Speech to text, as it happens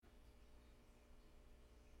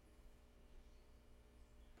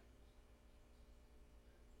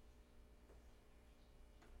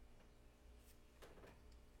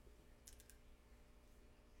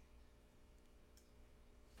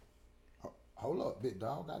Hold up, big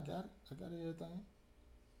dog. I got it. I got everything.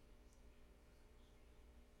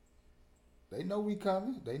 They know we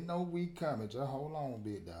coming. They know we coming. Just hold on,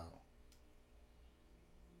 big dog.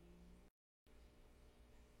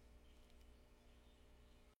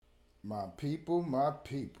 My people, my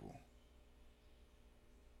people.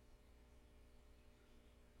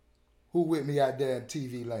 Who with me out there in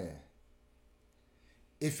TV land?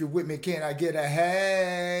 If you're with me, can I get a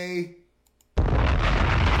hey?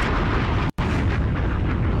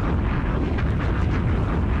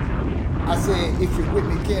 I said, if you're with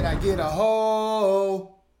me, can I get a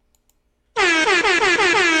ho?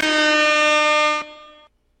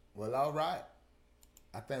 Well, all right.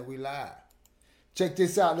 I think we live. Check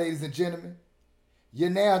this out, ladies and gentlemen. You're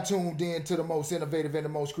now tuned in to the most innovative and the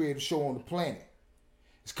most creative show on the planet.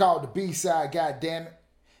 It's called the B-Side, goddammit.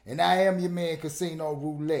 And I am your man, Casino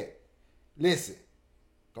Roulette. Listen,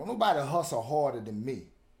 don't nobody hustle harder than me.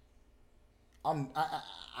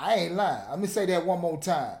 I ain't lying. Let me say that one more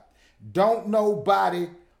time. Don't nobody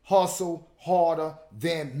hustle harder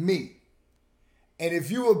than me. And if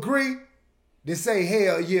you agree, then say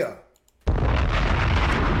hell yeah.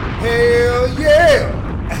 Hell yeah.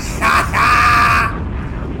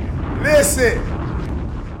 Listen,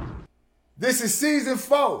 this is season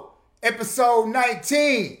 4, episode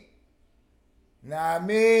 19. Know what I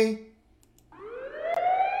mean?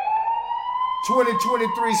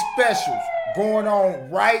 2023 specials going on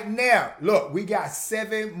right now. Look, we got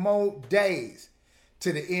 7 more days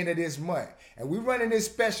to the end of this month. And we're running this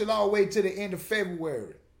special all the way to the end of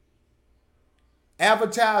February.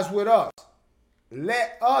 Advertise with us.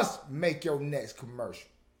 Let us make your next commercial.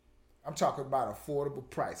 I'm talking about affordable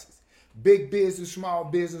prices. Big business, small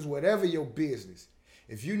business, whatever your business.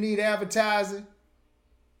 If you need advertising,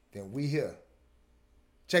 then we here.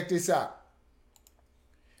 Check this out.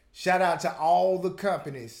 Shout out to all the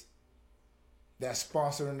companies that's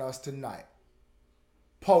sponsoring us tonight.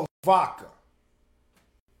 Post Vodka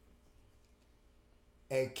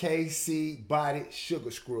and KC Body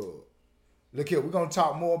Sugar Scrub. Look here, we're going to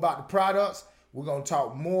talk more about the products. We're going to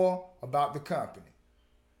talk more about the company.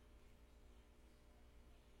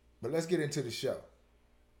 But let's get into the show.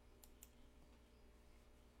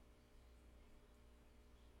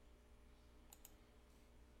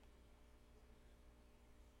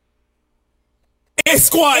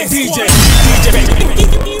 Squad DJ.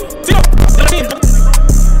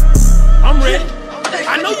 I'm ready.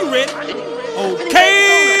 I know you ready. Okay.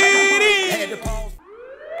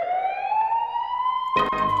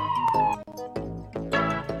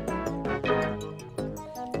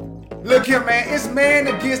 Look here, man. It's man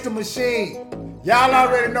against the machine. Y'all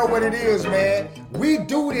already know what it is, man. We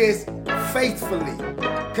do this faithfully.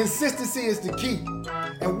 Consistency is the key.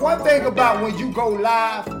 And one thing about when you go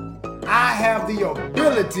live, I have the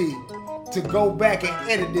ability to go back and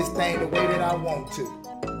edit this thing the way that I want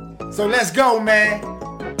to. So let's go, man.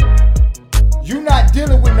 You're not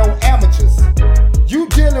dealing with no amateurs. You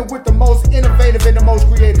dealing with the most innovative and the most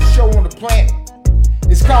creative show on the planet.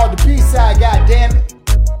 It's called the B-Side, goddammit.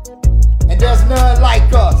 And there's none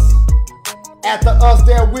like us. After us,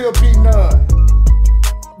 there will be none.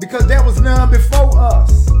 Because there was none before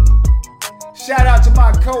us. Shout out to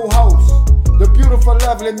my co-host, the beautiful,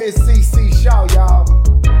 lovely Miss CC Shaw, y'all.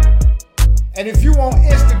 And if you on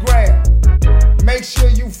Instagram, make sure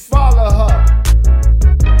you follow her.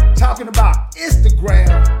 Talking about Instagram,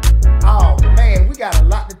 oh man, we got a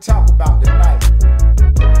lot to talk about tonight.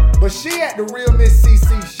 But she at the real Miss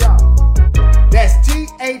CC Shaw. That's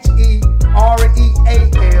TheRealMsCeecee.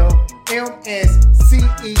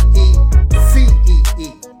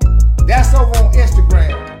 That's over on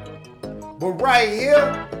Instagram. But right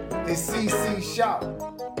here is CC Shaw.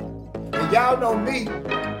 And y'all know me,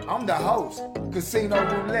 I'm the host, Casino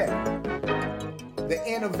Roulette. The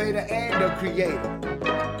innovator and the creator.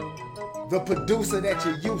 The producer that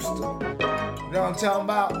you're used to. You know what I'm talking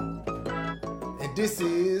about? And this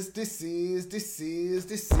is the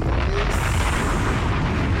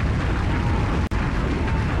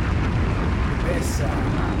best side.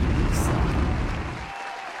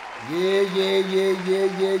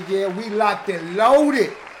 Yeah. We locked and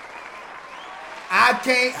loaded. I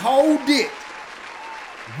can't hold it.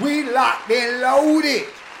 We locked and loaded.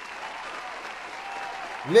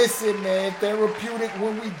 Listen, man, therapeutic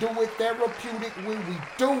when we do it, therapeutic when we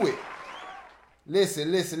do it.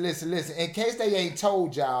 Listen. In case they ain't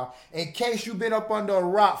told y'all, in case you've been up under a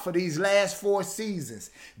rock for these last 4 seasons,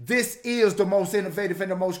 this is the most innovative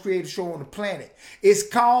and the most creative show on the planet. It's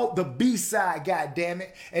called the B-Side,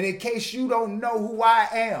 goddammit. And in case you don't know who I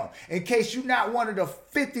am, in case you're not one of the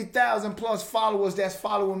 50,000 plus followers that's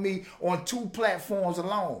following me on 2 platforms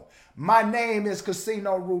alone, My name is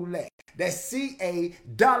Casino Roulette. That's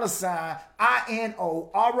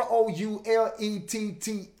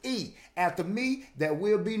CA$INOROULETTE. After me, there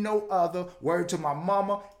will be no other. Word to my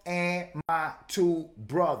mama and my two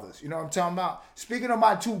brothers. You know what I'm talking about? Speaking of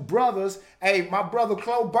my two brothers, hey, my brother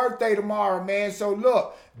Chloe birthday tomorrow, man. So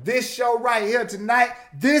look, this show right here tonight,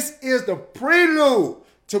 this is the prelude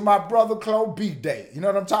to my brother Chloe B-Day. You know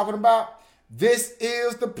what I'm talking about? This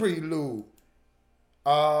is the prelude.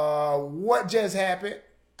 What just happened?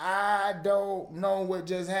 I don't know what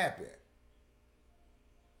just happened.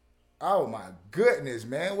 Oh my goodness,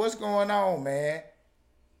 man. What's going on, man?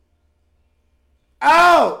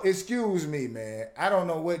 Oh, excuse me, man. I don't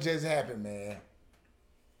know what just happened, man.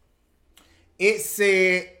 It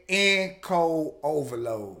said encode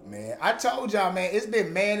overload, man. I told y'all, man, it's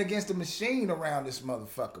been man against the machine around this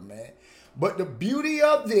motherfucker, man. But the beauty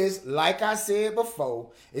of this, like I said before,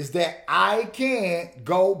 is that I can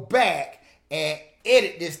go back and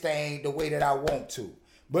edit this thing the way that I want to.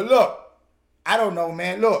 But look, I don't know,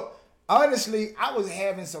 man. Look, honestly, I was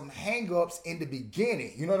having some hangups in the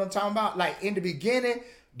beginning. You know what I'm talking about? Like in the beginning,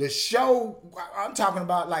 the show, I'm talking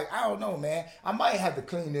about, like, I don't know, man. I might have to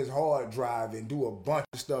clean this hard drive and do a bunch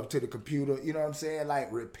of stuff to the computer. You know what I'm saying?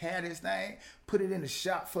 Like repair this thing, put it in the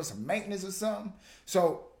shop for some maintenance or something.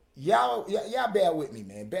 So y'all bear with me,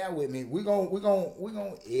 man. Bear with me. We're gonna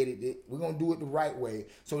edit it. We're gonna do it the right way,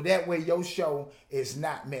 so that way your show is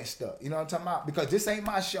not messed up. You know what I'm talking about? Because this ain't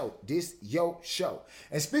my show. This your show.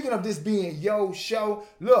 And speaking of this being your show,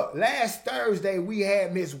 look, last Thursday we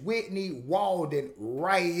had Miss Whitney Walden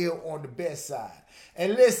right here on the best side.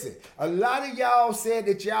 And listen, a lot of y'all said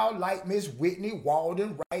that y'all like Miss Whitney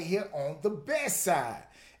Walden right here on the best side.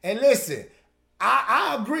 And listen,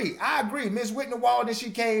 I agree. Miss Whitney Walden, she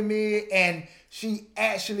came in and she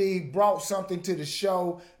actually brought something to the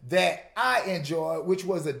show that I enjoyed, which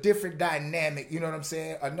was a different dynamic. You know what I'm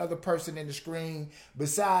saying? Another person in the screen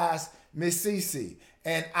besides Miss CC.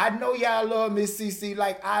 And I know y'all love Miss CC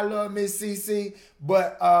like I love Miss CC,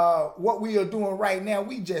 but what we are doing right now,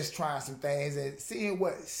 we just trying some things and seeing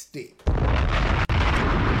what stick.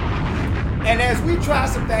 And as we try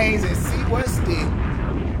some things and see what stick,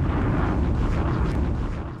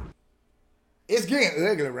 it's getting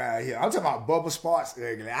ugly around here. I'm talking about Bubba Sparks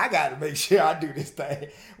ugly. I got to make sure I do this thing.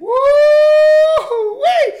 Woo-wee!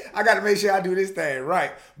 I got to make sure I do this thing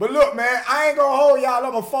right. But look, man, I ain't going to hold y'all.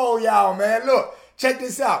 I'm going to fold y'all, man. Look, check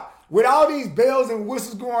this out. With all these bells and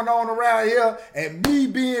whistles going on around here and me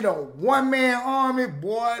being a one-man army,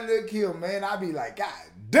 boy, look here, man. I be like, God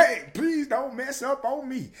dang, please don't mess up on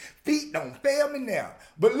me. Feet don't fail me now.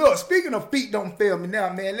 But look, speaking of feet don't fail me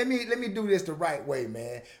now, man, let me do this the right way,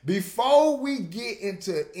 man. Before we get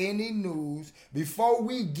into any news, before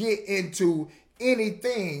we get into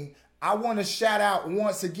anything, I want to shout out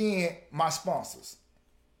once again my sponsors.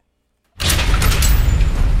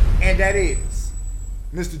 And that is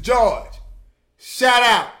Mr. George. Shout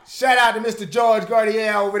out to Mr. George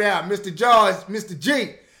Gardier over there. Mr. George, Mr.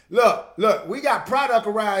 G. Look, we got product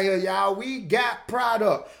around here, y'all. We got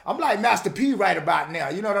product. I'm like Master P right about now.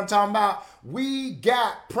 You know what I'm talking about? We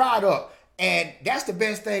got product. And that's the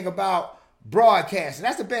best thing about broadcasting.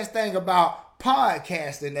 That's the best thing about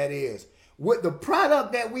podcasting, that is. With the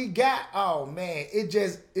product that we got, oh man, it's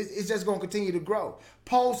just going to continue to grow.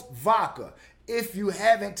 Post Vodka. If you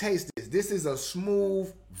haven't tasted this is a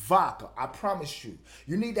smooth vodka. I promise you.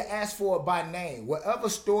 You need to ask for it by name. Whatever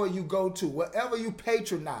store you go to, whatever you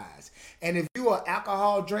patronize. And if you're an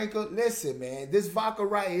alcohol drinker, listen, man, this vodka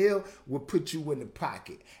right here will put you in the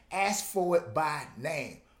pocket. Ask for it by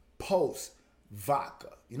name. Post Vodka.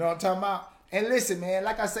 You know what I'm talking about? And listen, man,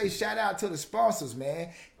 like I say, shout out to the sponsors, man.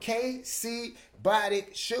 KC Body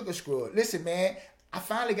Sugar Scrub. Listen, man, I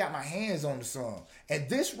finally got my hands on the song. And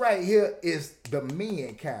this right here is the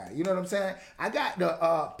men kind. You know what I'm saying? I got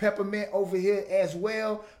the peppermint over here as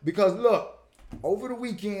well. Because look, over the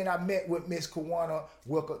weekend I met with Miss Kawana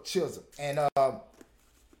Wilker Chisholm. And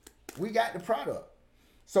we got the product.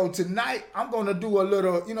 So tonight I'm going to do a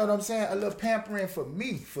little, you know what I'm saying? A little pampering for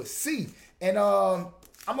me, for C. And I'm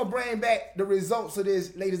going to bring back the results of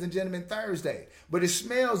this, ladies and gentlemen, Thursday. But it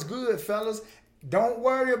smells good, fellas. Don't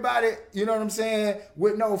worry about it, you know what I'm saying,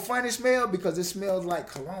 with no funny smell, because it smells like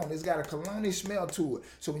cologne. It's got a cologne smell to it.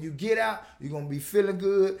 So when you get out, you're going to be feeling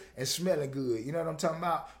good and smelling good. You know what I'm talking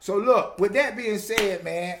about? So look, with that being said,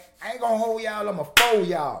 man, I ain't going to hold y'all. I'm going to fold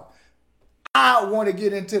y'all. I want to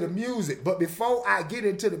get into the music. But before I get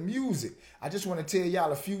into the music, I just want to tell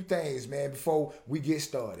y'all a few things, man, before we get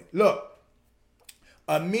started. Look,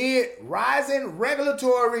 amid rising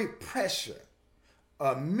regulatory pressure,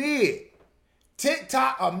 amid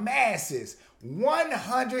TikTok amasses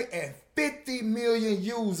 150 million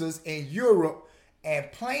users in Europe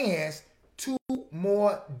and plans 2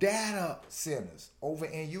 more data centers over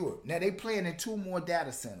in Europe. Now they playing in 2 more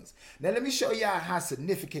data centers. Now let me show y'all how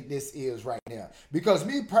significant this is right now. Because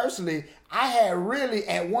me personally, I had really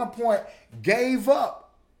at one point gave up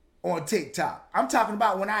on TikTok. I'm talking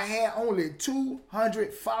about when I had only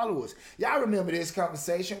 200 followers. Y'all remember this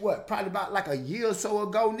conversation, what, probably about like a year or so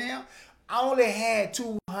ago now? I only had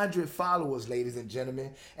 200 followers, ladies and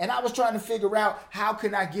gentlemen, and I was trying to figure out how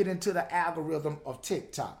can I get into the algorithm of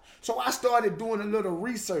TikTok. So I started doing a little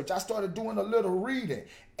research. I started doing a little reading,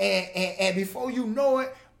 and before you know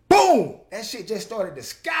it, boom, that shit just started to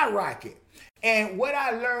skyrocket. And what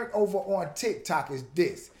I learned over on TikTok is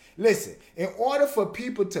this. Listen, in order for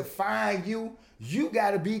people to find you, you got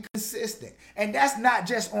to be consistent. And that's not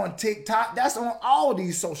just on TikTok. That's on all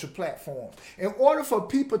these social platforms. In order for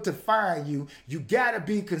people to find you, you got to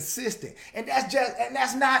be consistent. And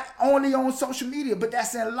that's not only on social media, but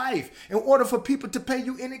that's in life. In order for people to pay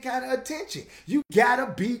you any kind of attention, you got to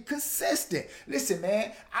be consistent. Listen,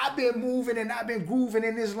 man, I've been moving and I've been grooving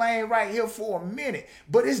in this lane right here for a minute,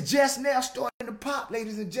 but it's just now starting to pop,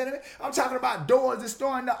 ladies and gentlemen. I'm talking about doors that's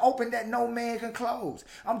starting to open that no man can close.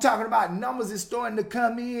 I'm talking about numbers that's starting to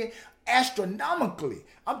come in astronomically.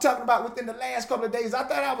 I'm talking about within the last couple of days. I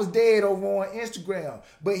thought I was dead over on Instagram,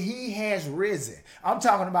 but he has risen. I'm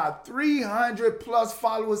talking about 300 plus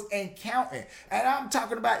followers and counting. And I'm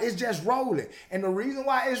talking about it's just rolling. And the reason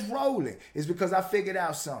why it's rolling is because I figured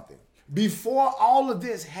out something. Before all of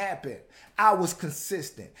this happened, I was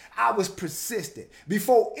consistent. I was persistent.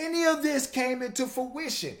 Before any of this came into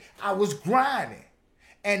fruition, I was grinding.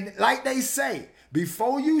 And like they say,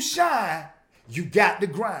 before you shine, you got to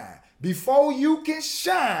grind. Before you can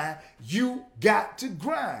shine, you got to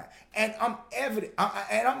grind. And I'm evident,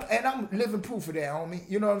 and I'm living proof of that, homie.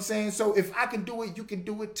 You know what I'm saying? So if I can do it, you can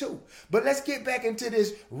do it too. But let's get back into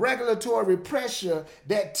this regulatory pressure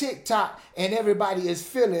that TikTok and everybody is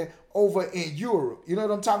feeling over in Europe. You know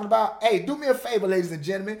what I'm talking about? Hey, do me a favor, ladies and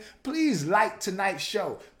gentlemen. Please like tonight's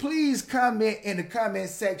show. Please comment in the comment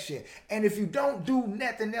section. And if you don't do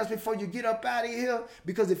nothing else before you get up out of here,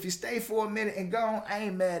 because if you stay for a minute and gone, I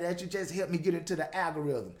ain't mad at you. Just help me get into the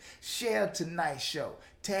algorithm. Share tonight's show.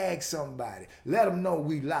 Tag somebody. Let them know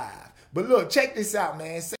we live. But look, check this out,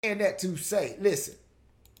 man. Saying that to say, listen.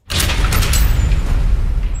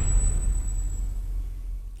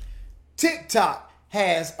 TikTok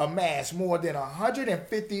has amassed more than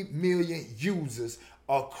 150 million users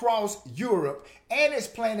across Europe and is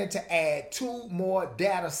planning to add 2 more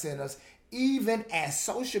data centers, even as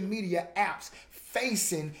social media apps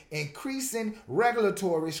facing increasing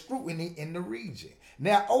regulatory scrutiny in the region.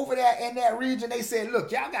 Now, over there in that region, they said,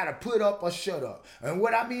 look, y'all got to put up or shut up. And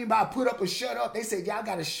what I mean by put up or shut up, they said, y'all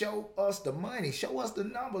got to show us the money. Show us the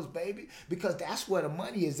numbers, baby, because that's where the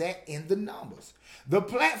money is at, in the numbers. The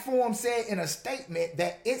platform said in a statement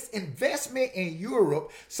that its investment in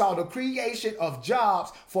Europe saw the creation of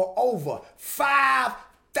jobs for over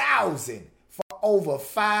 5,000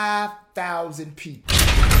 people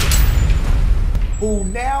who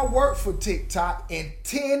now work for TikTok in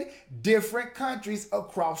 10 different countries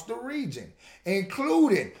across the region,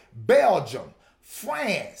 including Belgium,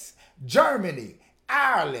 France, Germany,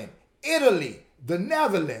 Ireland, Italy, the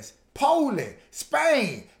Netherlands, Poland,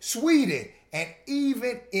 Spain, Sweden, and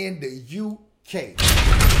even in the UK.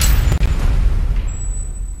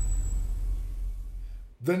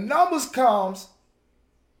 The numbers comes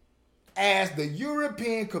as the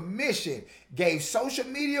European Commission gave social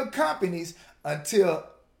media companies until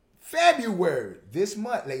February this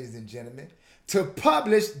month, ladies and gentlemen, to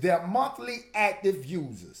publish their monthly active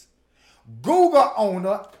users. Google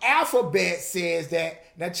owner Alphabet says that,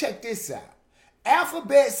 now check this out.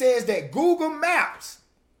 Alphabet says that Google Maps,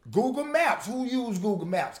 who use Google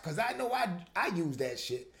Maps? Because I know I use that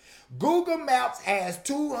shit. Google Maps has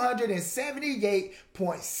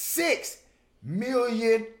 278.6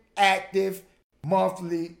 million active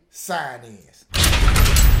monthly sign-ins.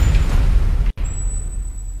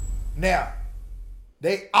 Now,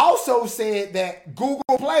 they also said that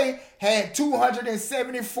Google Play had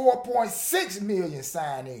 274.6 million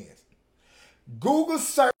sign-ins. Google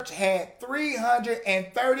Search had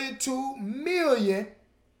 332 million,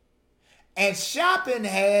 and Shopping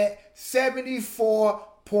had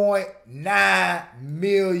 74.9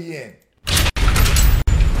 million.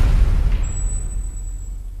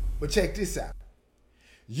 But check this out.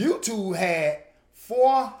 YouTube had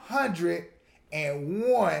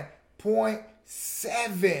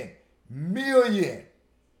 401.7 million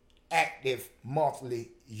active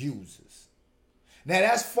monthly users. Now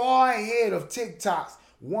that's far ahead of TikTok's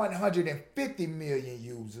 150 million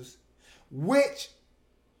users, which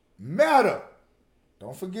Meta,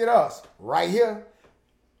 don't forget us, right here,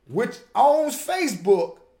 which owns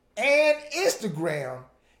Facebook and Instagram,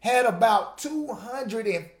 had about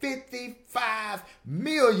 255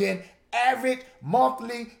 million average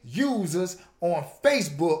monthly users on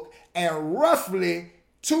Facebook and roughly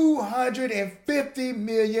 250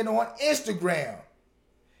 million on Instagram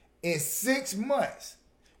in 6 months,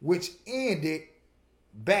 which ended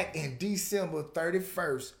back in December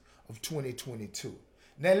 31st of 2022.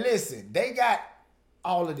 Now listen, they got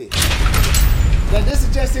all of this. Now this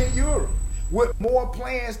is just in Europe, with more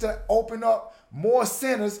plans to open up more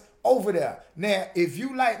centers over there. Now, if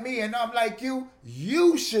you like me and I'm like you,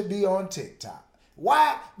 you should be on TikTok.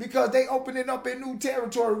 Why? Because they opening up in new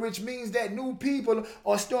territory, which means that new people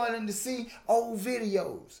are starting to see old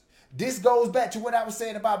videos. This goes back to what I was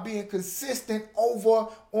saying about being consistent over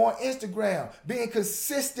on Instagram, being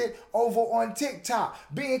consistent over on TikTok,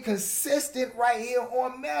 being consistent right here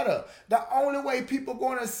on Meta. The only way people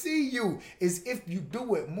going to see you is if you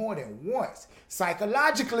do it more than once.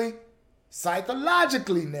 Psychologically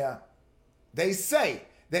now, they say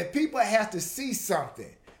that people have to see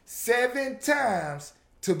something 7 times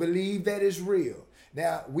to believe that it's real.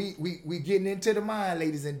 Now, we getting into the mind,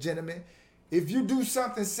 ladies and gentlemen. If you do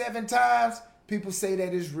something 7 times, people say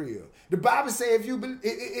that it's real. The Bible says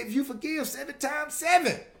if you forgive 7 times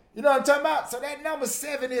 7, you know what I'm talking about? So that number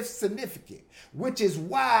 7 is significant, which is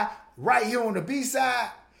why right here on the B-side,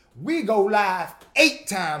 we go live 8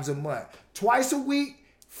 times a month, twice a week,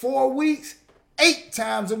 4 weeks, 8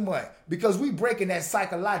 times a month, because we breaking that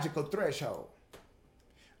psychological threshold.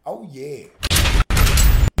 Oh yeah.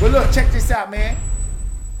 But look, check this out, man.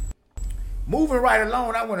 Moving right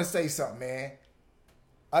along, I want to say something, man.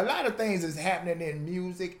 A lot of things is happening in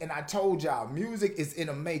music, and I told y'all, music is in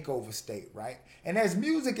a makeover state, right? And as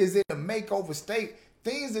music is in a makeover state,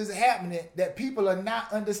 things is happening that people are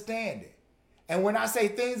not understanding. And when I say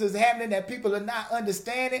things is happening that people are not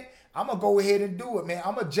understanding, I'm going to go ahead and do it, man.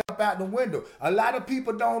 I'm going to jump out the window. A lot of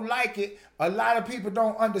people don't like it. A lot of people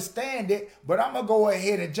don't understand it, but I'm going to go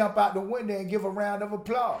ahead and jump out the window and give a round of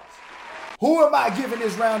applause. Who am I giving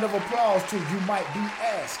this round of applause to, you might be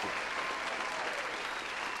asking?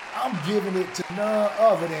 I'm giving it to none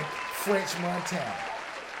other than French Montana.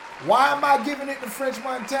 Why am I giving it to French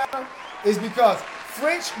Montana? It's because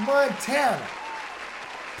French Montana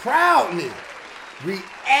proudly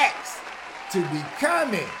reacts to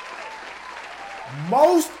becoming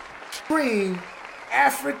most streamed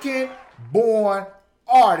African-born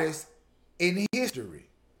artist in history.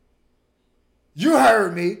 You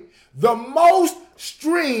heard me. The most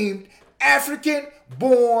streamed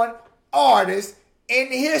African-born artist in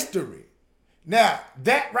history. Now,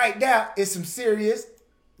 that right now is some serious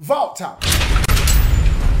vault talk.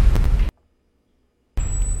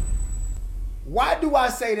 Why do I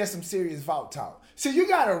say that's some serious vault talk? See, you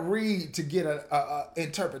got to read to get a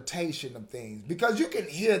interpretation of things, because you can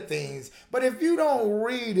hear things, but if you don't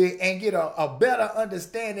read it and get a better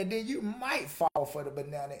understanding, then you might fall for the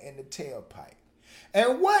banana in the tailpipe.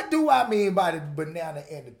 And what do I mean by the banana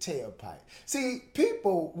in the tailpipe? See,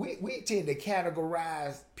 people, we tend to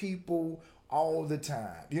categorize people all the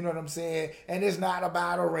time. You know what I'm saying? And it's not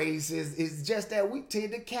about a race. It's just that we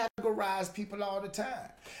tend to categorize people all the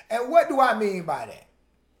time. And what do I mean by that?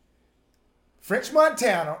 French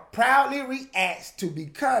Montana proudly reacts to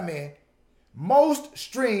becoming most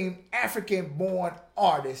streamed African-born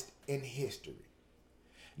artist in history.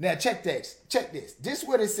 Now check this. This is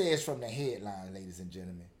what it says from the headline, ladies and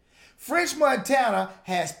gentlemen. French Montana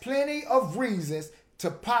has plenty of reasons to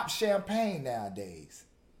pop champagne nowadays.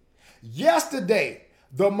 Yesterday,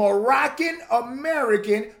 the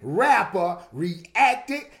Moroccan-American rapper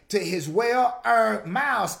reacted to his well-earned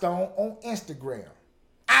milestone on Instagram.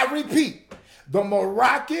 I repeat, the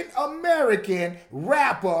Moroccan-American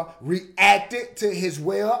rapper reacted to his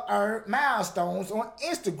well-earned milestones on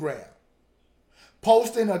Instagram,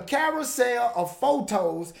 posting a carousel of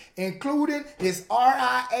photos, including his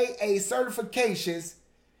RIAA certifications.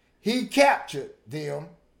 He captured them.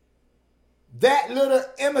 That little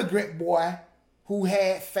immigrant boy who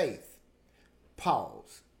had faith.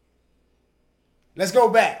 Pause. Let's go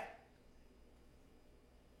back.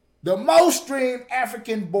 The most streamed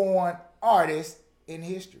African-born artist in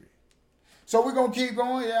history. So we're going to keep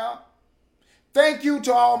going, y'all. Thank you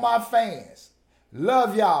to all my fans.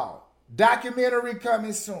 Love y'all. Documentary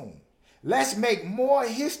coming soon. Let's make more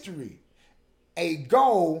history. A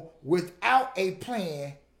goal without a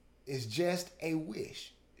plan is just a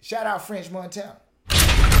wish. Shout out French Montana.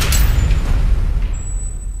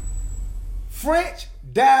 French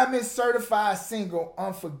Diamond certified single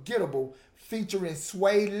Unforgettable featuring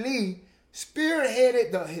Sway Lee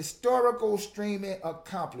spearheaded the historical streaming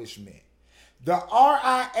accomplishment. The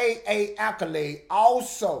RIAA accolade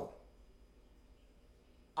also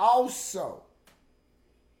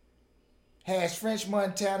has French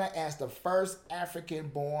Montana as the first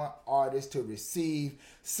African-born artist to receive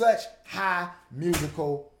such high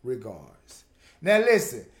musical regards. Now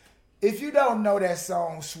listen, if you don't know that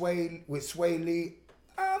song with Sway Lee,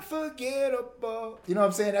 Unforgettable. You know what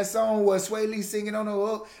I'm saying? That song was Sway Lee singing on the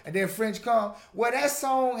hook and then French come. Well, that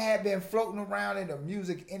song had been floating around in the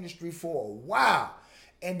music industry for a while.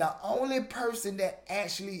 And the only person that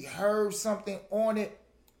actually heard something on it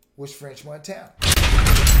was French Montana.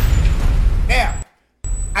 Now,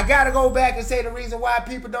 I gotta go back and say the reason why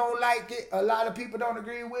people don't like it. A lot of people don't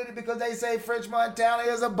agree with it because they say French Montana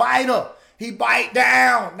is a biter. He bite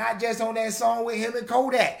down, not just on that song with him and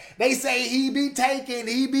Kodak. They say he be taking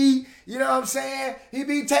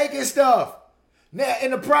stuff. Now, in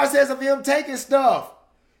the process of him taking stuff,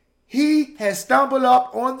 he has stumbled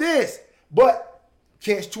up on this, but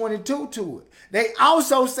catch 22 to it. They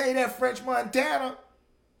also say that French Montana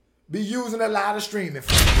be using a lot of streaming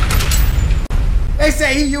forms. They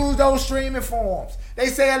say he used those streaming forms. They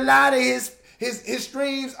say a lot of his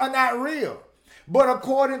streams are not real. But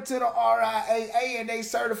according to the RIAA and their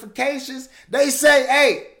certifications, they say,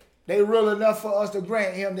 hey, they real enough for us to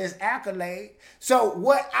grant him this accolade. So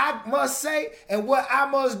what I must say and what I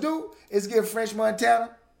must do is give French Montana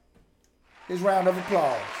his round of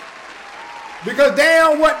applause. Because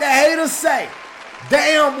damn what the haters say.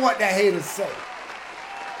 Damn what the haters say.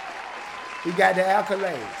 He got the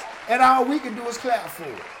accolades. And all we can do is clap for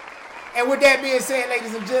it. And with that being said,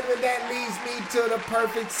 ladies and gentlemen, that leads me to the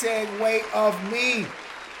perfect segue of me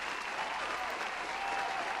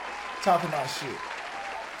talking about shit.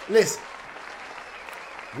 Listen,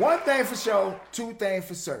 one thing for sure, two things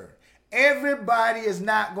for certain. Everybody is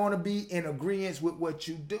not going to be in agreement with what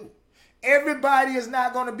you do. Everybody is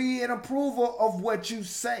not going to be in approval of what you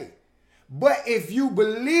say. But if you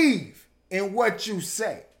believe in what you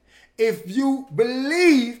say, if you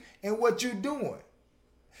believe in what you're doing,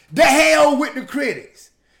 the hell with the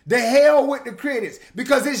critics. The hell with the critics.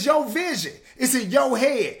 Because it's your vision. It's in your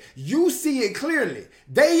head. You see it clearly.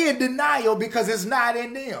 They in denial because it's not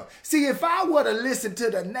in them. See, if I were to listen to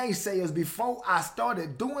the naysayers before I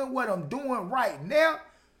started doing what I'm doing right now,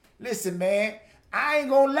 listen, man, I ain't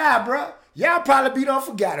gonna lie, bro. Y'all probably be done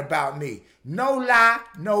forgot about me. No lie,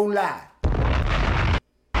 no lie.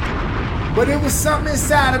 But it was something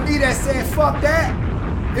inside of me that said, fuck that.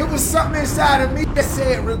 It was something inside of me that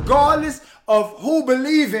said, regardless of who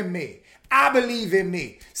believe in me, I believe in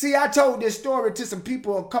me. See, I told this story to some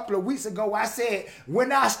people a couple of weeks ago. I said,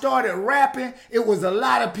 when I started rapping, it was a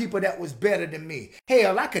lot of people that was better than me.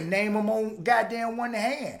 Hell, I could name them on goddamn one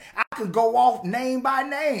hand. I could go off name by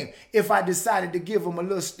name if I decided to give them a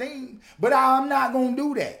little steam. But I'm not going to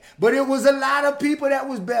do that. But it was a lot of people that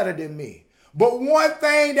was better than me. But one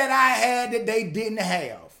thing that I had that they didn't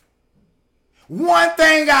have. One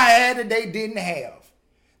thing I had that they didn't have.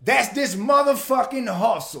 That's this motherfucking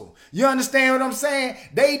hustle. You understand what I'm saying?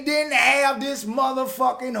 They didn't have this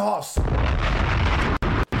motherfucking hustle.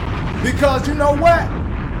 Because you know what?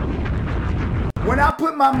 When I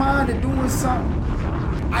put my mind to doing something,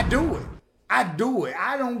 I do it. I do it.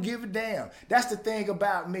 I don't give a damn. That's the thing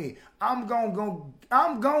about me. I'm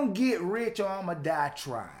gonna get rich or I'm gonna die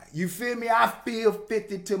trying. You feel me? I feel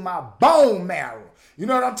 50 to my bone marrow. You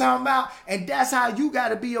know what I'm talking about? And that's how you got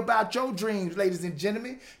to be about your dreams, ladies and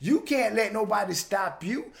gentlemen. You can't let nobody stop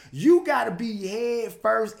you. You got to be head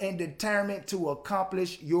first and determined to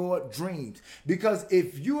accomplish your dreams. Because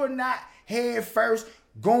if you're not head first,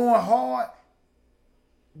 going hard,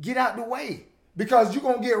 get out the way. Because you're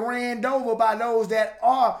going to get ran over by those that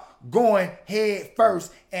are going head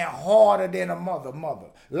first and harder than a mother.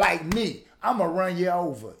 Like me, I'm going to run you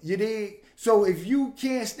over. You dig? So if you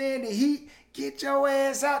can't stand the heat, get your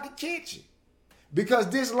ass out the kitchen. Because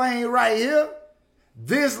this lane right here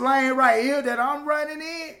that I'm running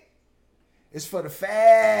in, is for the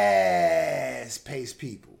fast-paced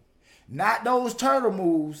people. Not those turtle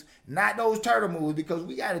moves, because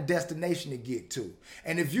we got a destination to get to.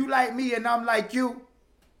 And if you like me and I'm like you,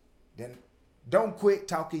 then don't quit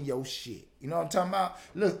talking your shit. You know what I'm talking about?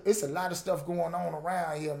 Look, it's a lot of stuff going on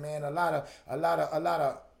around here, man. A lot of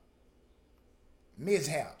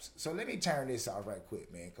mishaps. So let me turn this off right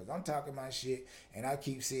quick, man, because I'm talking my shit and I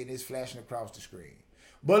keep seeing this flashing across the screen.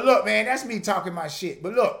 But look, man, that's me talking my shit.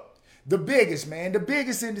 But look, the biggest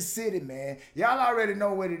in the city, man. Y'all already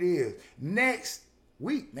know what it is. Next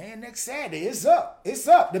week, man. Next Saturday, it's up. It's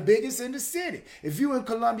up. The biggest in the city. If you in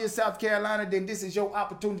Columbia, South Carolina, then this is your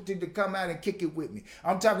opportunity to come out and kick it with me.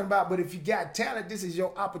 I'm talking about, but if you got talent, this is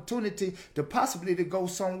your opportunity to possibly to go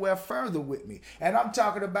somewhere further with me. And I'm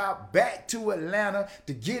talking about back to Atlanta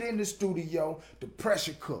to get in the studio, to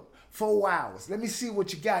pressure cook. 4 hours. Let me see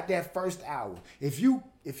what you got that first hour. If you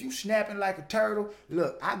snapping like a turtle,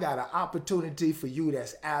 look, I got an opportunity for you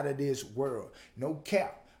that's out of this world. No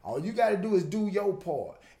cap. All you got to do is do your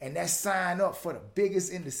part, and that's sign up for the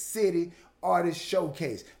biggest in the city artist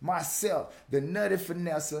showcase. Myself, the Nutty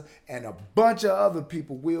Finessa, and a bunch of other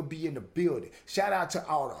people will be in the building. Shout out to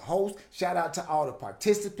all the hosts, shout out to all the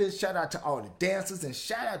participants, shout out to all the dancers, and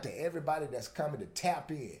shout out to everybody that's coming to tap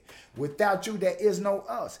in. Without you, there is no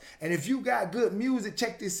us. And if you got good music,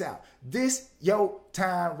 check this out. This your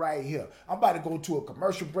time right here. I'm about to go to a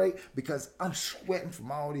commercial break because I'm sweating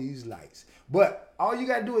from all these lights. But all you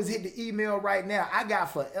got to do is hit the email right now. I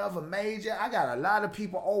got Forever Major. I got a lot of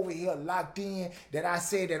people over here locked in that I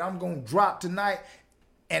said that I'm going to drop tonight.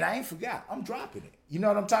 And I ain't forgot. I'm dropping it. You know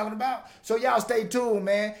what I'm talking about? So y'all stay tuned,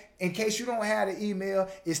 man. In case you don't have the email,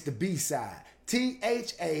 it's the B-side.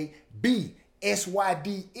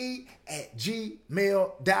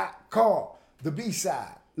 THABSYDE@gmail.com. The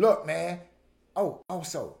B-side. Look, man. Oh,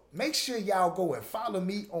 also, make sure y'all go and follow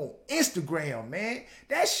me on Instagram, man.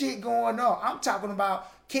 That shit going on. I'm talking about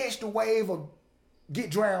catch the wave or get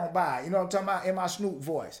drowned by. You know what I'm talking about? In my Snoop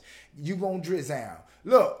voice. You gonna drizzle.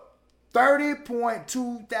 Look,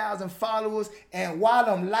 30.2 thousand followers, and while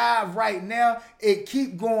I'm live right now, it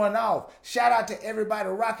keep going off. Shout out to everybody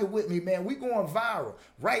rocking with me, man. We going viral.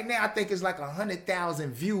 Right now, I think it's like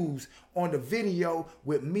 100,000 views on the video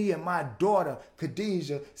with me and my daughter,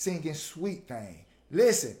 Khadijah, singing Sweet Thing.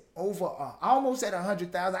 Listen, over almost at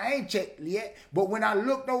 100,000. I ain't checked yet, but when I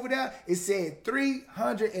looked over there, it said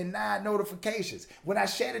 309 notifications. When I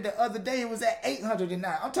shared it the other day, it was at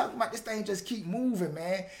 809. I'm talking about this thing just keep moving,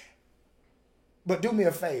 man. But do me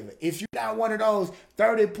a favor. If you're not one of those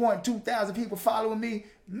 30.2 thousand people following me,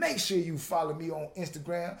 make sure you follow me on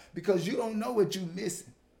Instagram because you don't know what you're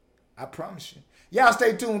missing. I promise you. Y'all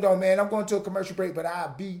stay tuned though, man. I'm going to a commercial break, but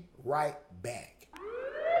I'll be right back.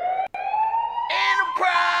 Enterprise!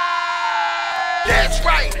 That's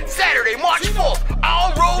right. Saturday, March 4th.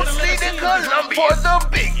 All roads lead to Columbia for the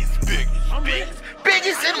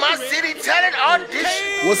biggest in my city talent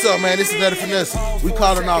audition. What's up, man? This is Nutty Finesse. We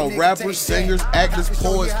calling out rappers, singers, actors,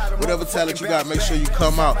 poets, whatever talent you got. Make sure you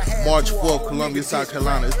come out March 4th, Columbia, South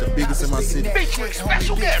Carolina. It's the biggest in my city. Featuring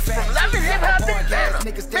special guests from London Hip Hop Atlanta,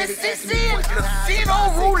 Mississippi, and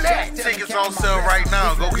Casino Roulette. Tickets on sale right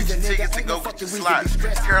now. Go get your tickets and go get your slots.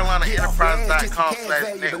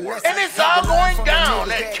 CarolinaEnterprise.com/network. And it's all going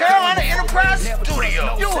down at Carolina Enterprise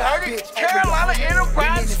Studio. You heard it, Carolina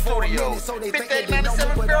Enterprise Studio.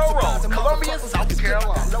 5897 Farrell Road, Columbia, South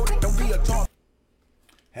Carolina.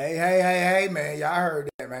 Hey, man. Y'all heard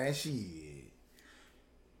that, man. Shit.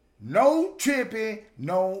 No tripping.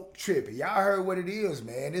 Y'all heard what it is,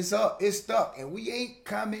 man. It's up, it's stuck, and we ain't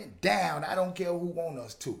coming down. I don't care who want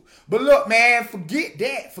us to. But look, man, forget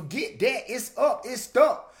that. It's up, it's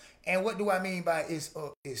stuck. And what do I mean by it's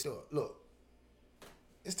up, it's stuck? Look,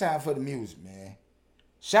 it's time for the music, man.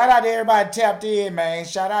 Shout out to everybody tapped in, man.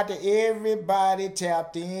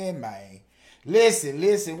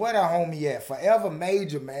 Listen, where the homie at? Forever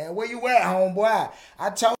Major, man. Where you at, homeboy?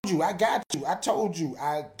 I told you, I got you. I told you,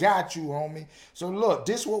 I got you, homie. So look,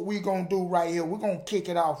 this what we gonna do right here. We're gonna kick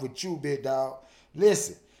it off with you, big dog.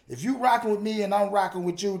 Listen, if you rocking with me and I'm rocking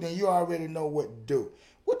with you, then you already know what to do.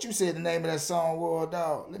 What you said the name of that song was,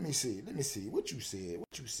 dog? Let me see. What you said.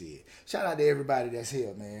 Shout out to everybody that's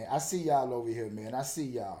here, man. I see y'all over here, man. I see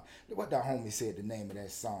y'all. What the homie said the name of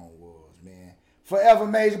that song was, man. Forever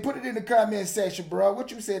Major, put it in the comment section, bro.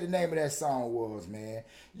 What you said the name of that song was, man.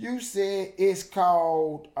 You said it's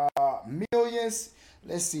called Millions.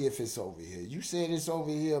 Let's see if it's over here. You said it's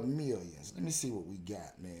over here, Millions. Let me see what we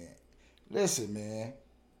got, man. Listen, man.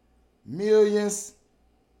 Millions.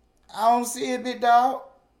 I don't see it, big dog.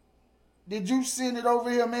 Did you send it over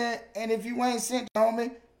here, man? And if you ain't sent it,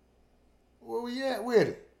 homie, where we at with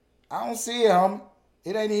it? I don't see it, homie.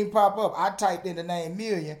 It ain't even pop up. I typed in the name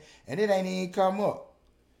Million, and it ain't even come up.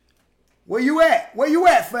 Where you at?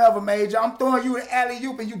 Forever Major? I'm throwing you an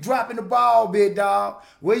alley-oop and you dropping the ball, big dog.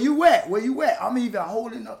 Where you at? I'm even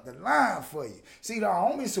holding up the line for you. See, the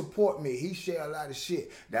homie support me. He share a lot of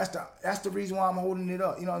shit. That's the reason why I'm holding it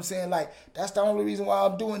up. You know what I'm saying? Like, that's the only reason why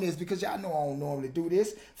I'm doing this, because y'all know I don't normally do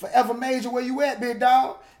this. Forever Major, where you at, big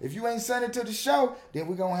dog? If you ain't sent it to the show, then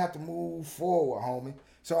we're going to have to move forward, homie.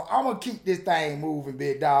 So I'm going to keep this thing moving,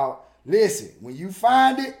 big dog. Listen, when you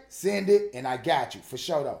find it, send it, and I got you for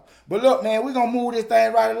sure though. But look, man, we're gonna move this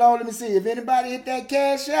thing right along. Let me see if anybody hit that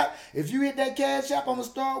Cash App. If you hit that Cash App, I'm gonna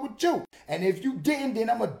start with you. And if you didn't, then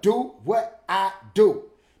I'm gonna do what I do.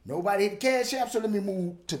 Nobody hit the Cash App, so let me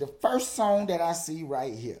move to the first song that I see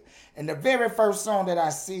right here. And the very first song that I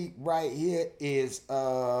see right here is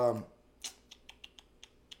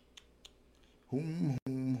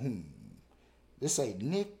This say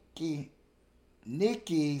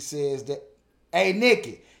Nikki says that, hey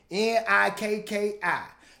Nikki, Nikki.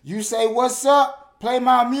 You say what's up? Play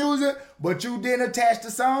my music, but you didn't attach the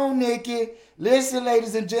song, Nikki. Listen,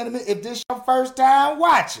 ladies and gentlemen, if this your first time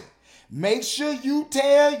watching, make sure you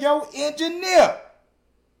tell your engineer,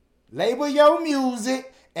 label your music,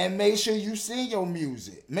 and make sure you sing your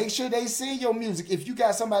music. Make sure they sing your music if you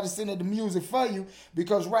got somebody sending the music for you,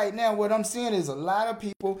 because right now what I'm seeing is a lot of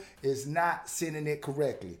people is not sending it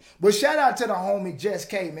correctly. But shout out to the homie Just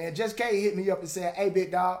K, man. Just K hit me up and said, hey,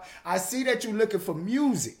 big dog, I see that you looking for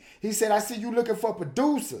music. He said, I see you looking for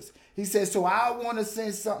producers. He said, so I want to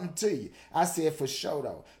send something to you. I said, for sure,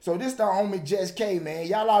 though. So this the homie Just K, man.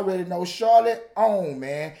 Y'all already know Charlotte on,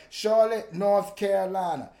 man. Charlotte, North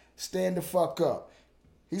Carolina. Stand the fuck up.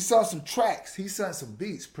 He sent some tracks. He sent some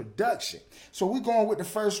beats, production. So we're going with the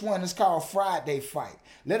first one. It's called Friday Fight.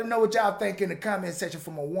 Let them know what y'all think in the comment section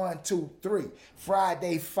from a 1, 2, 3.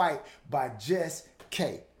 Friday Fight by Just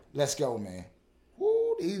K. Let's go, man.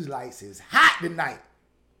 Woo, these lights is hot tonight.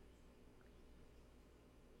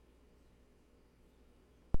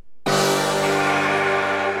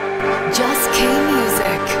 Just K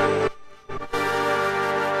Music.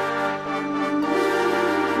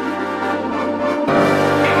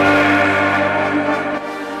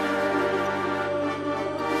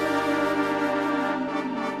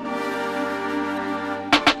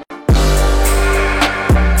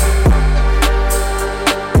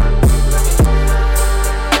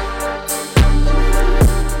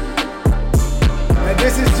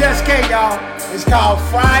 Y'all, it's called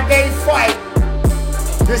Friday Fight.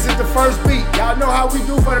 This is the first beat. Y'all know how we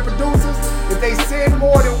do for the producers. If they send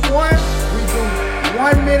more than one, we do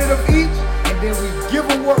 1 minute of each, and then we give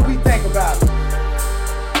them what we think about it.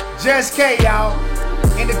 Just K, y'all.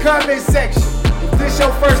 In the comment section, if this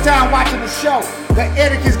your first time watching the show, the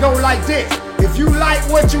etiquettes go like this. If you like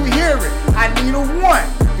what you hearing, I need a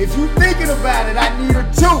 1. If you thinking about it, I need a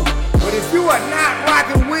 2. But if you are not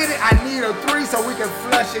rocking with it, I need a 3 so we can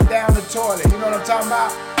flush it down the toilet. You know what I'm talking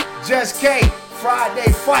about? Just K,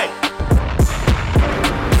 Friday Fight.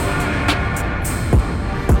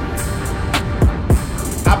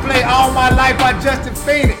 I play All My Life by Justin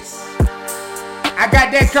Phoenix. I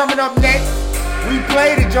got that coming up next. We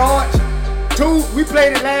played it, George. We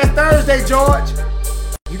played it last Thursday, George.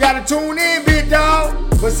 You gotta tune in, big dog.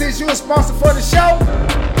 But since you're a sponsor for the show,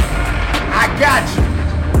 I got you.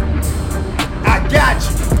 I got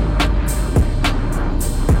you.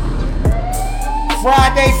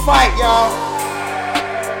 Friday Fight, y'all.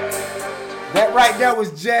 That right there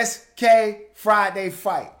was Just K, Friday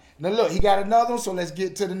Fight. Now look, he got another one, so let's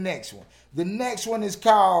get to the next one. The next one is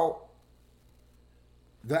called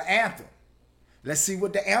The Anthem. Let's see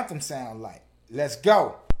what the anthem sound like. Let's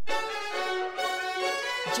go.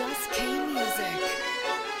 Just K Music.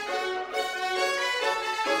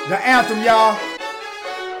 The anthem, y'all.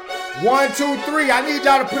 1, 2, 3. I need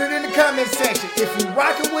y'all to put it in the comment section. If you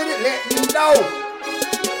rocking with it, let me know.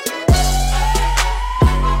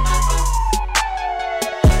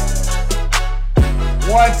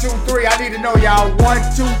 One, 2, 3. I need to know, y'all. 1,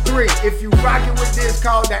 2, 3. If you rocking with this,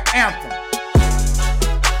 called the anthem.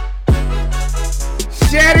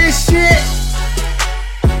 Share this shit.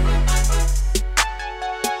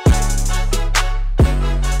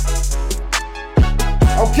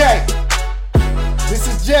 Okay. This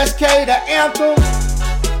is Just K, the anthem.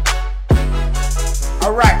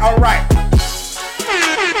 All right, all right.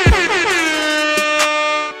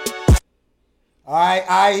 All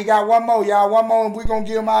right, he got one more, y'all. One more, and we're going to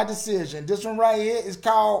give him our decision. This one right here is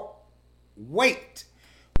called Wait.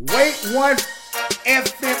 Wait 1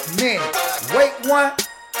 effing minute. Wait 1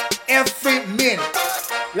 effing minute.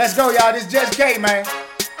 Let's go, y'all. This is Just K, man.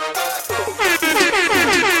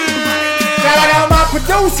 Shout out to all my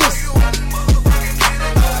producers.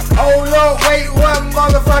 Hold up, wait 1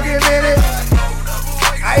 motherfucking minute.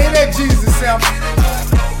 I hear that Jesus sound.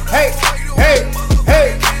 Hey, hey,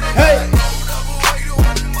 hey, hey.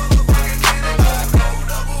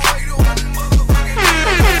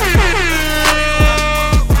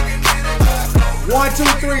 1, 2,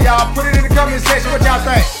 3, y'all. Put it in the comment section. What y'all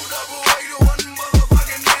think?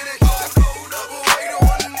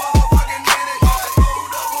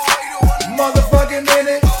 Motherfucking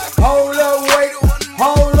minute. Hold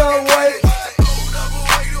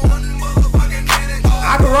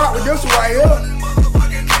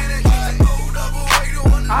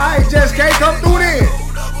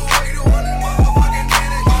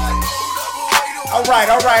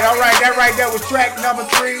right. That right there was track number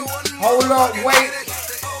 3. Hold up, wait.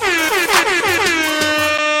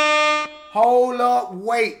 Hold up,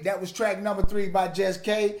 wait. That was track number 3 by Just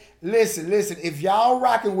K. Listen. If y'all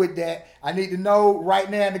rocking with that, I need to know right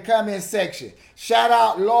now in the comment section. Shout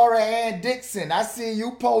out Laura Ann Dixon. I see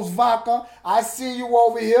you. Post Vodka. I see you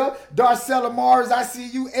over here. Darcella Mars. I see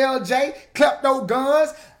you. LJ. Klepto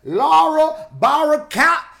Guns. Laura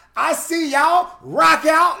Barakat. I see y'all. Rock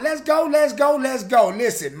out. Let's go.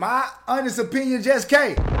 Listen, my honest opinion, Just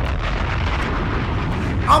K.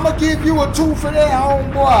 I'm going to give you a 2 for that,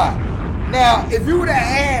 homeboy. Now, if you would have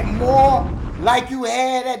had more like you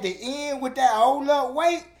had at the end with that hold up,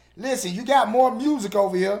 wait, listen, you got more music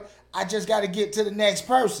over here. I just got to get to the next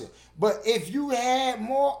person. But if you had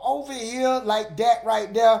more over here like that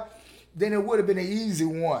right there, then it would have been an easy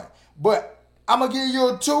one. But I'm going to give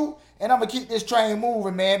you a 2, and I'm going to keep this train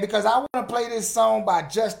moving, man, because I want to play this song by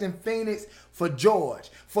Justin Phoenix for George,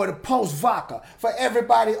 for the Post Vodka, for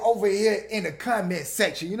everybody over here in the comment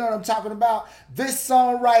section. You know what I'm talking about? This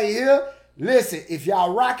song right here. Listen, if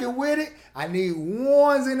y'all rocking with it, I need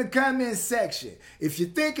ones in the comment section. If you're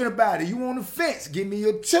thinking about it, you on the fence, give me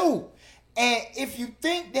a 2. And if you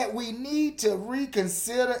think that we need to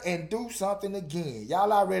reconsider and do something again,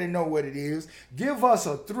 y'all already know what it is, give us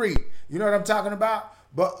a 3. You know what I'm talking about?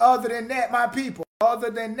 But other than that, my people,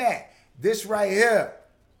 this right here.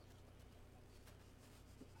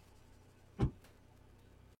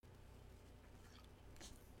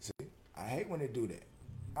 See, I hate when they do that.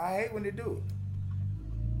 I hate when they do it.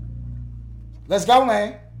 Let's go,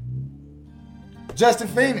 man. Justin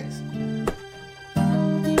Phoenix.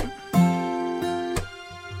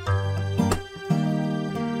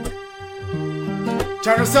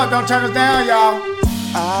 Turn us up, don't turn us down, y'all.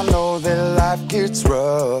 I know that life gets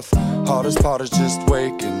rough. Hardest part is just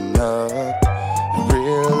waking up and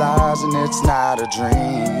realizing it's not a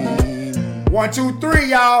dream. 1, 2, 3,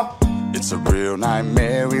 y'all. It's a real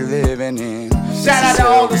nightmare we living in. Shout out to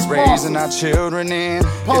all the sponsors. Raising our children in.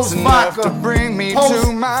 Post it's enough Vodka. to bring me Post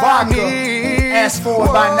to my Vodka. knees. Ask for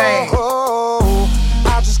it by name.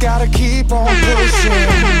 I just gotta keep on pushing.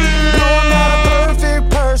 No, I'm not a perfect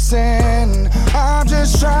person. I'm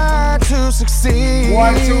just trying to succeed.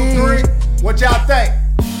 1, 2, 3. What y'all think?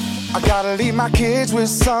 I gotta leave my kids with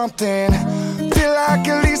something. Feel like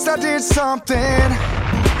at least I did something.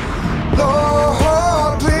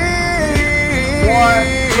 Lord, please. 1,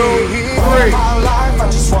 2, 3. All my life I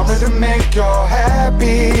just wanted to make you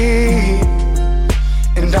happy.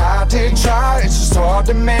 And I did try, it's just hard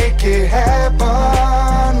to make it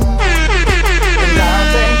happen. And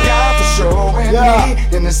I thank God for showing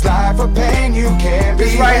me in this life of pain you can't be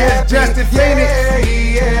this right here is Justin Phoenix.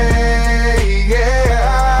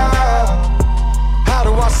 How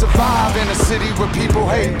do I survive in a city where people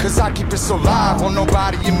hate? Cause I keep it so live. Won't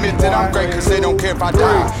nobody admit that I'm great cause they don't care if I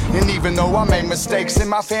die. And even though I made mistakes in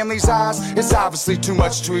my family's eyes, it's obviously too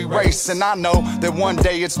much to erase. And I know that one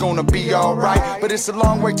day it's gonna be alright, but it's a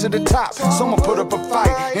long way to the top, so I'ma put up a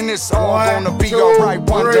fight. And it's all gonna be alright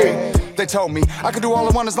one day. They told me I could do all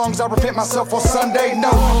I want as long as I repent myself on Sunday.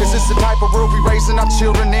 No, is this the type of world we raising our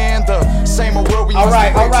children in? The same old world we must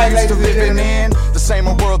be way used to living in. The same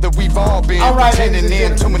old world that we've all been pretending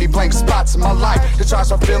in. Too many blank spots in my life to try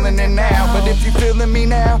start feeling it now. But if you feeling me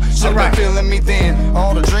now, should be feeling me then.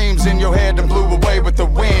 All the dreams in your head and blew away with the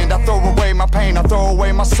wind. I throw away my pain, I throw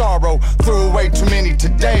away my sorrow. Threw away too many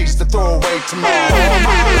todays to throw away tomorrow. All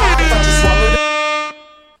my life I just swallowed it.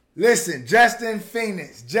 Listen, Justin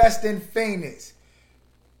Phoenix.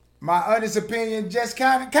 My honest opinion, just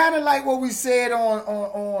kind of like what we said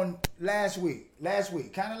on last week.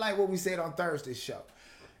 Kind of like what we said on Thursday's show.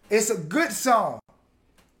 It's a good song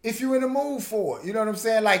if you're in the mood for it. You know what I'm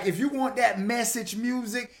saying? Like if you want that message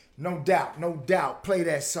music, no doubt, play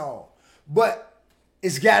that song. But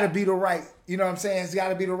it's got to be the right, you know what I'm saying? It's got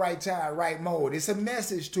to be the right time, right mode. It's a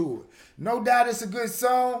message to it. No doubt it's a good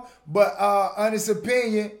song, but honest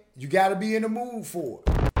opinion, you got to be in the mood for it.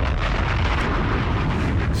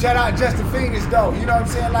 Shout out Justin Phoenix though, you know what I'm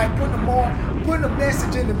saying? Like putting a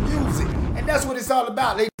message in the music. And that's what it's all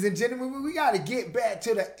about, ladies and gentlemen. We got to get back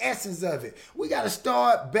to the essence of it. We got to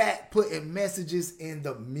start back putting messages in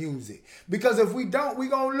the music. Because if we don't, we're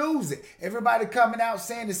going to lose it. Everybody coming out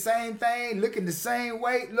saying the same thing, looking the same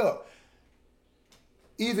way. Look,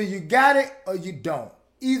 either you got it or you don't.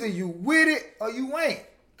 Either you with it or you ain't.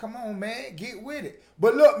 Come on, man. Get with it.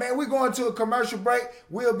 But look, man, we're going to a commercial break.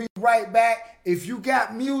 We'll be right back. If you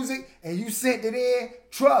got music and you sent it in,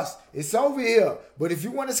 trust, it's over here. But if you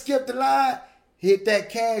want to skip the line, hit that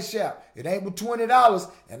cash out. It ain't but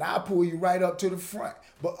 $20, and I'll pull you right up to the front.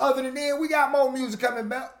 But other than that, we got more music coming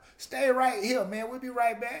back. Stay right here, man. We'll be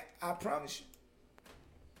right back. I promise you.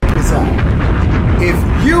 It's all right.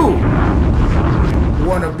 If you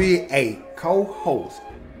want to be a co-host.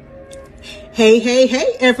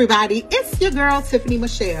 Hey, everybody. It's your girl, Tiffany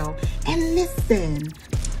Michelle. And listen,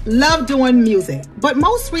 love doing music. But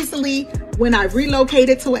most recently, when I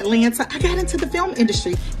relocated to Atlanta, I got into the film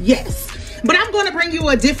industry. Yes. But I'm going to bring you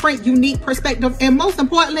a different, unique perspective. And most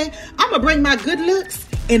importantly, I'm going to bring my good looks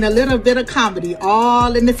and a little bit of comedy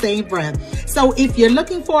all in the same breath. So if you're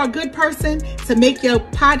looking for a good person to make your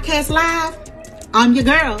podcast live, I'm your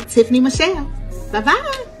girl, Tiffany Michelle.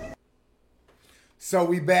 Bye-bye. So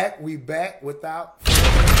we back without.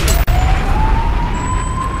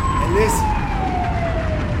 And listen.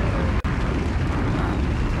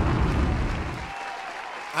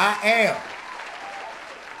 I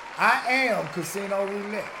am Casino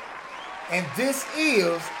Roulette. And this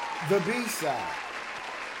is the B-side.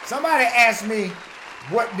 Somebody asked me,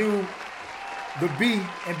 what do the B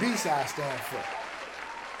and B-side stand for?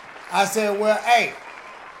 I said, well, hey,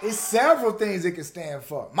 it's several things it can stand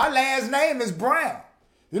for. My last name is Brown.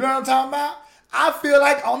 You know what I'm talking about? I feel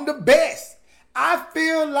like I'm the best. I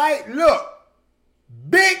feel like, look,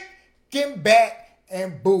 big, getting back,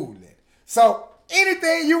 and booling. So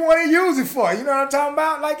anything you want to use it for, you know what I'm talking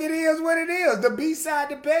about? Like it is what it is. The B-side,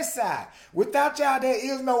 the best side. Without y'all, there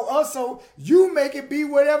is no us. So you make it be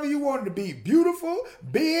whatever you want it to be. Beautiful,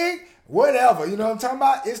 big, whatever. You know what I'm talking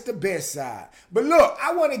about? It's the best side. But look,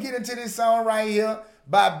 I want to get into this song right here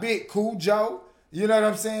by Big Cool Joe. You know what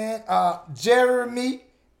I'm saying? Jeremy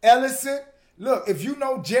Ellison. Look, if you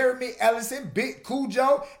know Jeremy Ellison, Big Cool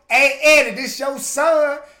Joe, hey Eddie, this your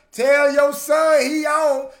son. Tell your son he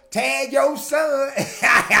on. Tag your son.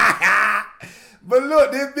 But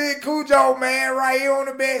look, this Big Cool Joe, man, right here on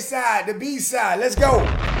the best side, the B side. Let's go.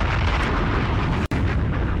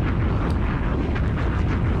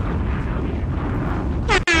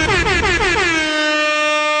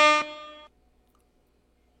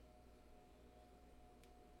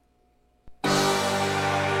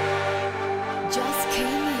 Just K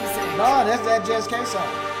Music. No, that's that Just K song.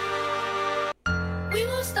 We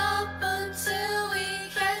won't stop until we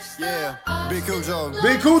catch the Yeah, Big Cool Joe.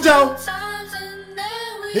 Big Cool Joe. times and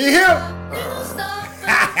then we He here. we won't stop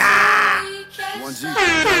until we catch 1G.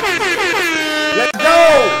 Let's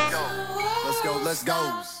go. Let's go.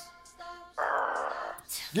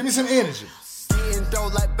 Give me some energy. Getting dough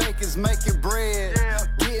like bakers making bread.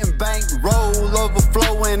 Getting bank roll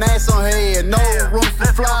overflowing ass on head. No room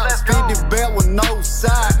for flaws. 50 belt with no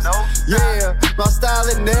socks. Yeah, my style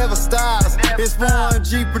it never stops. It's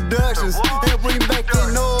 1G Productions. And we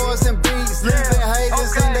making noise and beats, leaving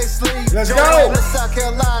haters in they sleep. Let's go. South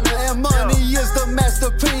Carolina and money is the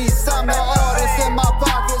masterpiece. I'm the artist in my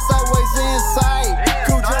pockets, always in sight.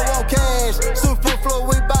 Cujo on cash, super flow,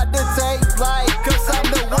 we bout to take flight. Cause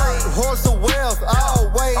I'm the horse of wealth,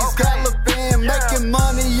 always galloping, making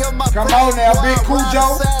money on my Come on now, Big Cool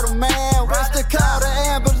Joe. Saddle, man. Rest the call the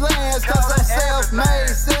ambulance, cause I'm self-made.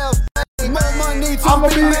 More money to I'ma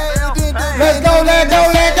be be- made. Let's go, let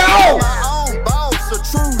go. My own boss, a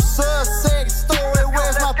true success story.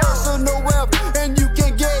 Where's my personal wealth? And you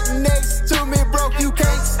can get next to me, broke. You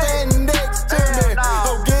can't stand next to me.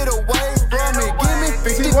 Don't get away from me. Give me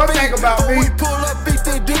 50 See, one thing about me- we pull up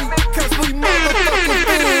 50 deep, cause we motherfucking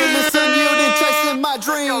feel. Listen, you done chasing my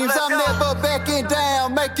dreams. I'm never backing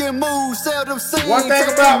down, making moves, seldom seen. One thing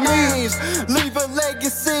Taking about me- names, leave a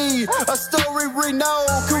legacy, a story renowned.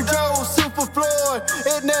 Cujo, super Floyd,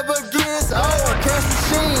 it never gets old. Cash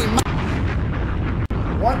machine.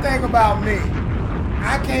 One thing about me,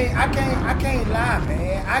 I can't lie,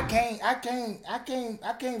 man.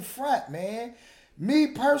 I can't front, man. Me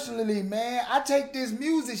personally, man, I take this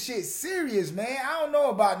music shit serious, man. I don't know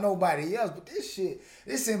about nobody else, but this shit,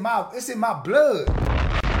 it's in my blood.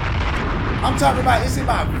 I'm talking about it's in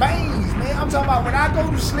my veins, man. I'm talking about when I go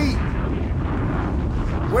to sleep.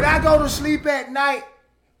 When I go to sleep at night,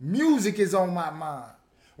 music is on my mind.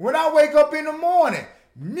 When I wake up in the morning,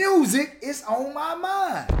 music is on my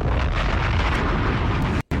mind.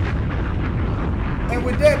 And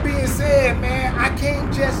with that being said, man, I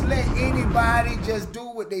can't just let anybody just do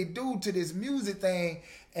what they do to this music thing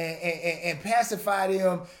and pacify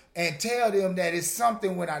them and tell them that it's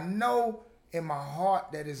something when I know in my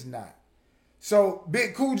heart that it's not. So,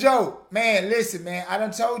 Big Cool Joe, man, listen, man, I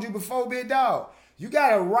done told you before, big dog. You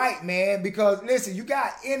got to write, man, because, listen, you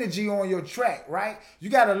got energy on your track, right?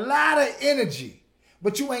 You got a lot of energy,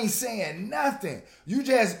 but you ain't saying nothing. You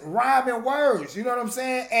just rhyming words, you know what I'm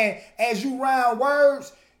saying? And as you rhyme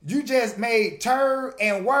words, you just made turd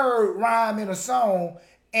and word rhyme in a song,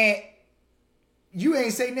 and you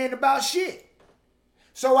ain't say nothing about shit.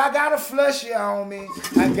 So I gotta flush you on me.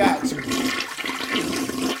 I got to.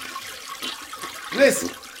 Listen,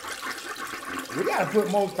 we gotta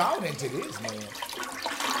put more thought into this, man.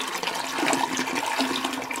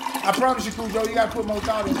 I promise you, Cujo, you gotta put more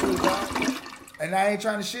thought into it, dog. And I ain't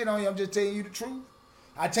trying to shit on you, I'm just telling you the truth.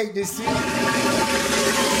 I take this serious.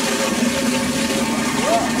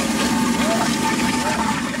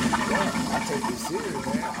 I take this serious,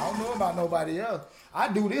 man. I don't know about nobody else. I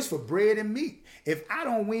do this for bread and meat. If I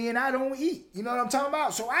don't win, I don't eat. You know what I'm talking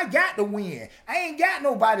about? So I got to win. I ain't got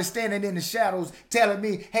nobody standing in the shadows telling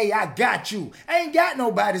me, hey, I got you. I ain't got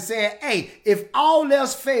nobody saying, hey, if all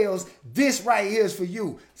else fails, this right here is for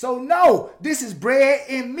you. So no, this is bread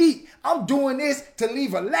and meat. I'm doing this to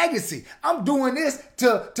leave a legacy. I'm doing this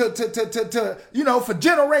to for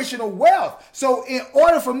generational wealth. So in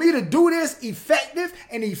order for me to do this effective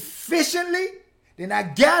and efficiently, then I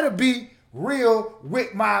gotta be real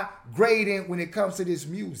with my grading when it comes to this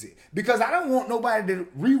music. Because I don't want nobody to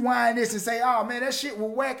rewind this and say, oh man, that shit was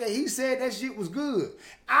whack. He said that shit was good.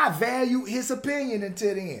 I value his opinion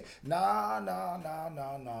until then. No.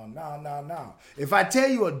 If I tell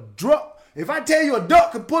you a duck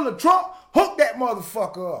can pull a trunk, hook that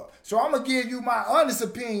motherfucker up. So I'm going to give you my honest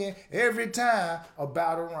opinion every time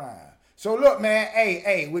about a rhyme. So look, man,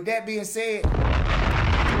 hey, with that being said,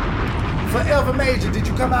 Forever Major, did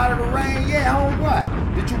you come out of the rain yet,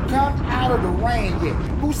 homeboy? Did you come out of the rain yet?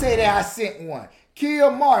 Who said that I sent one?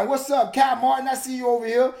 Kill Martin, what's up? Kai Martin, I see you over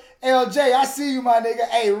here. LJ, I see you, my nigga.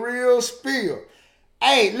 Hey, real spill.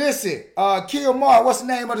 Hey, listen, Kill Martin, what's the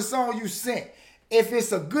name of the song you sent? If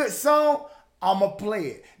it's a good song, I'ma play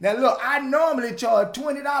it. Now look, I normally charge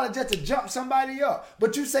 $20 just to jump somebody up.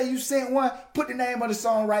 But you say you sent one, put the name of the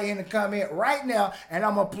song right in the comment right now, and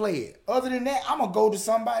I'ma play it. Other than that, I'ma go to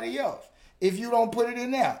somebody else. If you don't put it in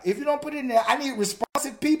there. If you don't put it in there, I need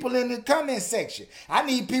responsive people in the comment section. I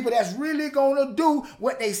need people that's really gonna do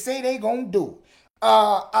what they say they gonna do.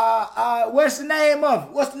 What's the name of it?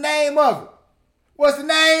 What's the name of it? What's the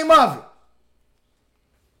name of it?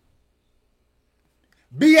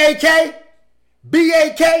 B-A-K?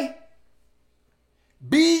 B-A-K?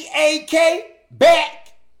 B-A-K?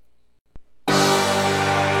 Back.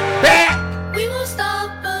 Back. We won't stop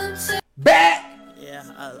until Back. Yeah,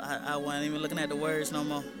 I wasn't even looking at the words no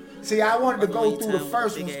more. See, I wanted to go through the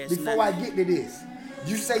first one before I get to this.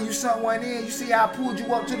 You say you sent one in. You see how I pulled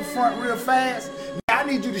you up to the front real fast? Now I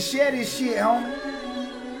need you to share this shit, homie.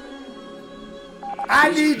 I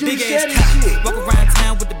need you to share this shit. Walk around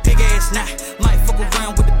town with the big ass knot. Might fuck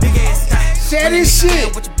around with the big ass thigh. Share this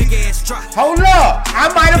shit. With your big ass drop. Hold up. I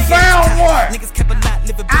might have found one. Niggas kept a lot,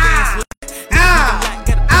 live a big ass life.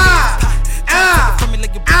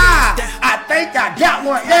 I think I got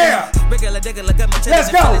one. Yeah. Regular, got my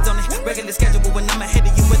Let's go. on it. Regular schedule when I'm ahead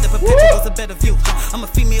of you with the perpetual's a better view. I'm a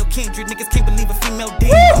female kindred, niggas can't believe a female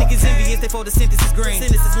D. Niggas envious, they photosynthesis green.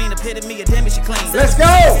 Synthesis mean epitome of damage you claim. Let's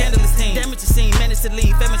go. Scandalous team, damage you seen, managed to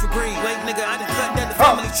leave, family with greed. Wait, nigga, I done cut down the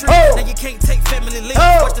family tree. Now you can't take family leave.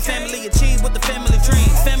 Watch the family achieve what the family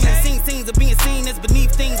dreams. Family scenes of being seen as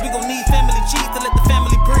beneath things. We gon' need family cheese to let the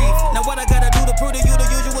family breathe. Now what I gotta do to prove to you the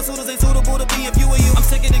usual suitors ain't suitable to be a view of you. I'm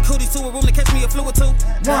sicker than cooties to a room to catch me a flu or two.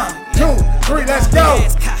 1, 2, 3, let's go.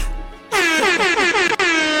 It's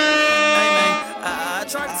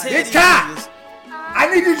Kai. I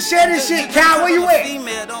need you to share this shit, Kai. Where you at?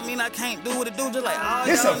 Female don't mean I can't do what it do. Just like all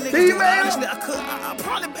This y'all a niggas female? do. Actually, I'm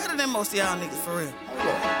probably better than most of y'all niggas for real.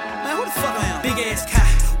 Man, who the fuck I am? Big ass Kai.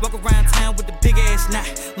 Walk around town with the big ass knot.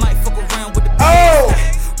 Might fuck around with the big ass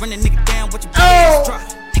knot. Run a nigga down with your big ass drop.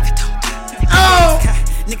 Nigga don't die.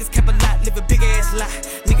 Niggas kept a lot, live a big ass lie.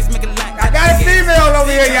 Niggas make a lot. I got a female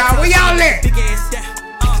over here, y'all. Where y'all at? Big ass down.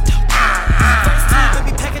 First time,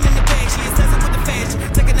 baby, packing in the bag. She is testing with the fashion.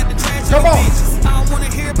 Taking out the trash. Come on. Bitches. I don't wanna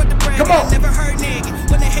hear about the brag. Come on. I never heard nagging.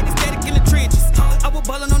 When they had the static in the trenches. I was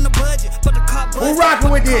ballin' on the budget, but the car busted. Who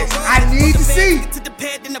rockin' with this? I need to see. To the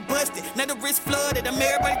pad, then I busted. Now the wrist flooded. I'm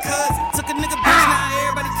everybody cousin. Took a nigga bitch, now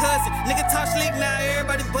everybody cousin. Nigga talk slick, now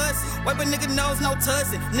everybody bustin'. Wipe a nigga nose, no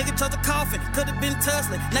tussin'. Nigga chose a coffin, could've been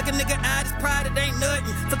tussling. Knock a nigga out his pride, it ain't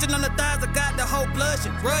nothing. Touching on the thighs, I got the whole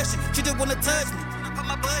blushing, rushing. She just wanna touch me. Put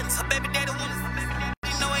my buttons, her baby daddy wanna.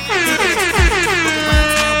 You know he ain't. Walk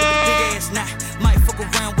around town with the big ass knot. Might fuck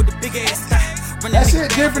around with the big ass thigh. That shit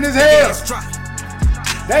different as hell.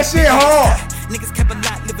 That shit hard. Niggas kept a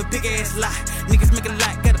lot, live a big ass lie. Niggas make a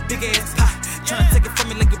lot, got a big ass pie. Tryna take it from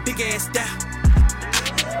me like a big ass down.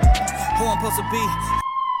 Who I'm supposed to be?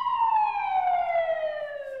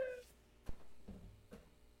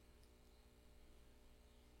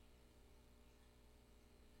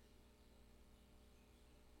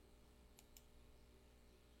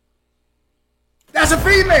 That's a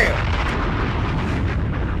female.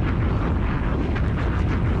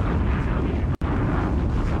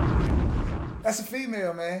 That's a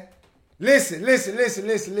female, man. Listen.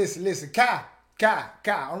 Kai,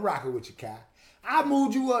 I'm rocking with you, Kai. I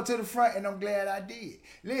moved you up to the front, and I'm glad I did.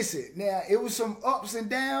 Listen, now, it was some ups and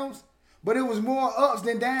downs, but it was more ups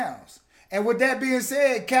than downs. And with that being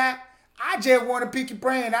said, Kai, I just want to pick your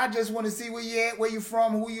brain. I just want to see where you at, where you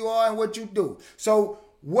from, who you are, and what you do. So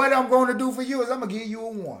what I'm going to do for you is I'm going to give you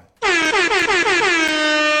a 1.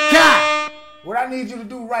 Kai, what I need you to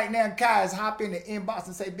do right now, Kai, is hop in the inbox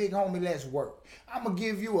and say, big homie, let's work. I'm going to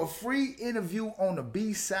give you a free interview on the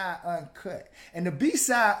B-Side Uncut. And the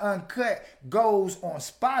B-Side Uncut goes on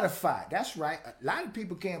Spotify. That's right. A lot of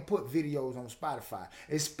people can't put videos on Spotify,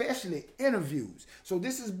 especially interviews. So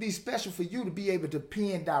this is be special for you to be able to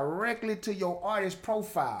pin directly to your artist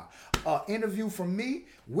profile. An interview from me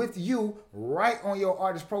with you right on your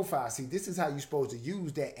artist profile. See, this is how you're supposed to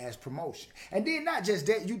use that as promotion. And then not just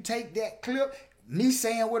that, you take that clip, me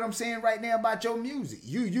saying what I'm saying right now about your music.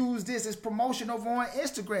 You use this as promotion over on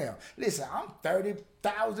Instagram. Listen, I'm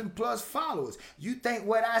 30,000 plus followers. You think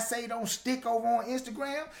what I say don't stick over on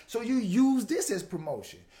Instagram? So you use this as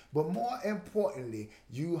promotion. But more importantly,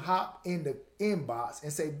 you hop in the inbox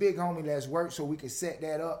and say, big homie, let's work, so we can set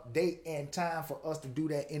that up, date and time for us to do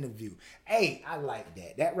that interview. Hey, I like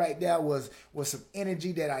that. That right there was some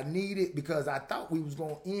energy that I needed, because I thought we was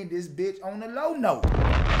going to end this bitch on a low note.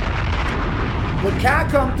 But Kai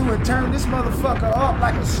come through and turn this motherfucker up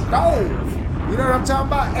like a stove. You know what I'm talking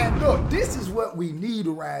about? And look, this is what we need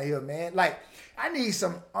around here, man. Like, I need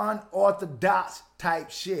some unorthodox type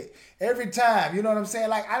shit every time. You know what I'm saying?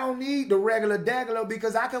 Like, I don't need the regular daggler,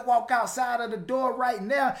 because I can walk outside of the door right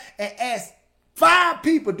now and ask 5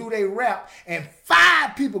 people, do they rap? And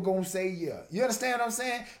 5 people gonna say yeah. You understand what I'm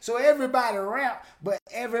saying? So everybody rap, but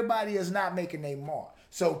everybody is not making their mark.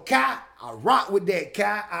 So Kai, I rock with that,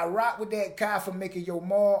 Kai. I rock with that, Kai, for making your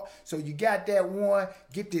mark. So you got that 1.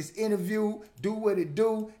 Get this interview, do what it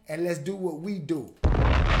do, and let's do what we do.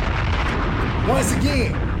 Once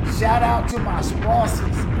again, shout out to my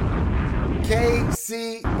sponsors.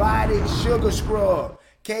 KC Body Sugar Scrub.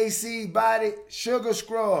 KC Body Sugar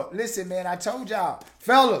Scrub. Listen, man, I told y'all,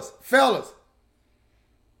 fellas,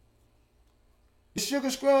 the sugar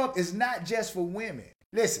scrub is not just for women.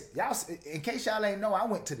 Listen, y'all, in case y'all ain't know, I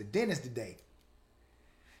went to the dentist today.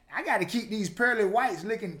 I got to keep these pearly whites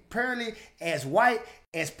looking pearly as white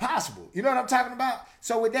as possible. You know what I'm talking about?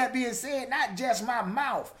 So with that being said, not just my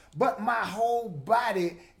mouth, but my whole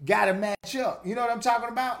body got to match up. You know what I'm talking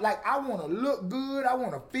about? Like, I want to look good. I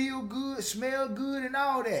want to feel good, smell good, and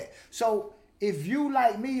all that. So if you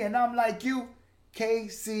like me and I'm like you,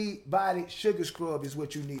 KC Body Sugar Scrub is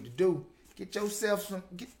what you need to do. Get yourself some,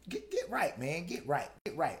 get right, man. Get right.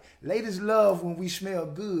 Ladies love when we smell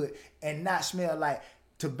good and not smell like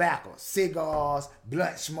tobacco, cigars,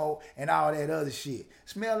 blunt smoke, and all that other shit.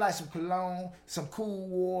 Smell like some cologne, some cool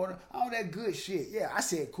water, all that good shit. Yeah, I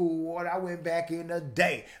said cool water. I went back in the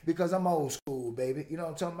day because I'm old school, baby. You know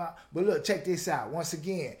what I'm talking about? But look, check this out. Once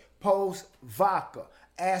again, Post Vodka.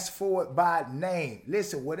 Ask for it by name.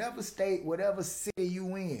 Listen, whatever state, whatever city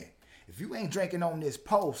you in, if you ain't drinking on this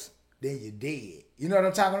Post, then you're dead. You know what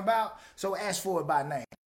I'm talking about? So ask for it by name.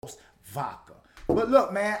 Post Vodka. But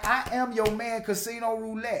look, man, I am your man, Casino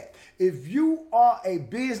Roulette. If you are a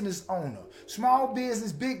business owner, small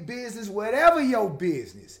business, big business, whatever your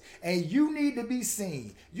business, and you need to be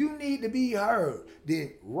seen, you need to be heard,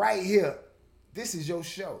 then right here, this is your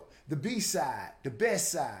show. The B-side, the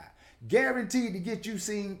best side. Guaranteed to get you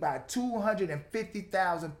seen by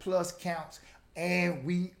 250,000 plus counts, and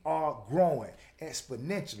we are growing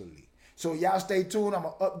exponentially. So y'all stay tuned. I'm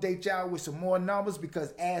going to update y'all with some more numbers,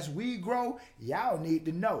 because as we grow, y'all need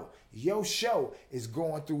to know your show is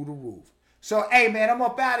going through the roof. So, hey, man, I'm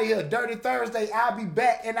up out of here. Dirty Thursday, I'll be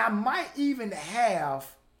back, and I might even have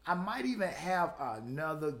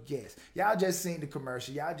another guest. Y'all just seen the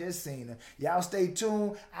commercial. Y'all just seen her. Y'all stay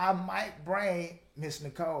tuned. I might bring Miss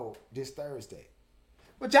Nicole this Thursday.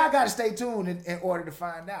 But y'all got to stay tuned in order to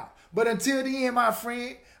find out. But until the end, my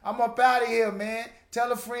friend, I'm up out of here, man.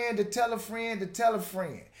 Tell a friend to tell a friend to tell a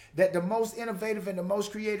friend that the most innovative and the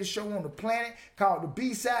most creative show on the planet, called The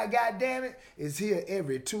B-Side, goddammit, is here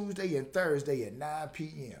every Tuesday and Thursday at 9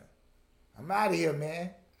 p.m. I'm out of here,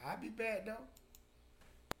 man. I'll be back, though.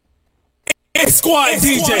 Squad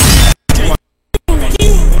DJ.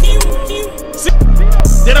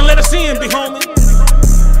 They done let us in, big homie.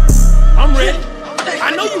 I'm ready.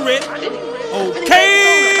 I know you ready. Okay.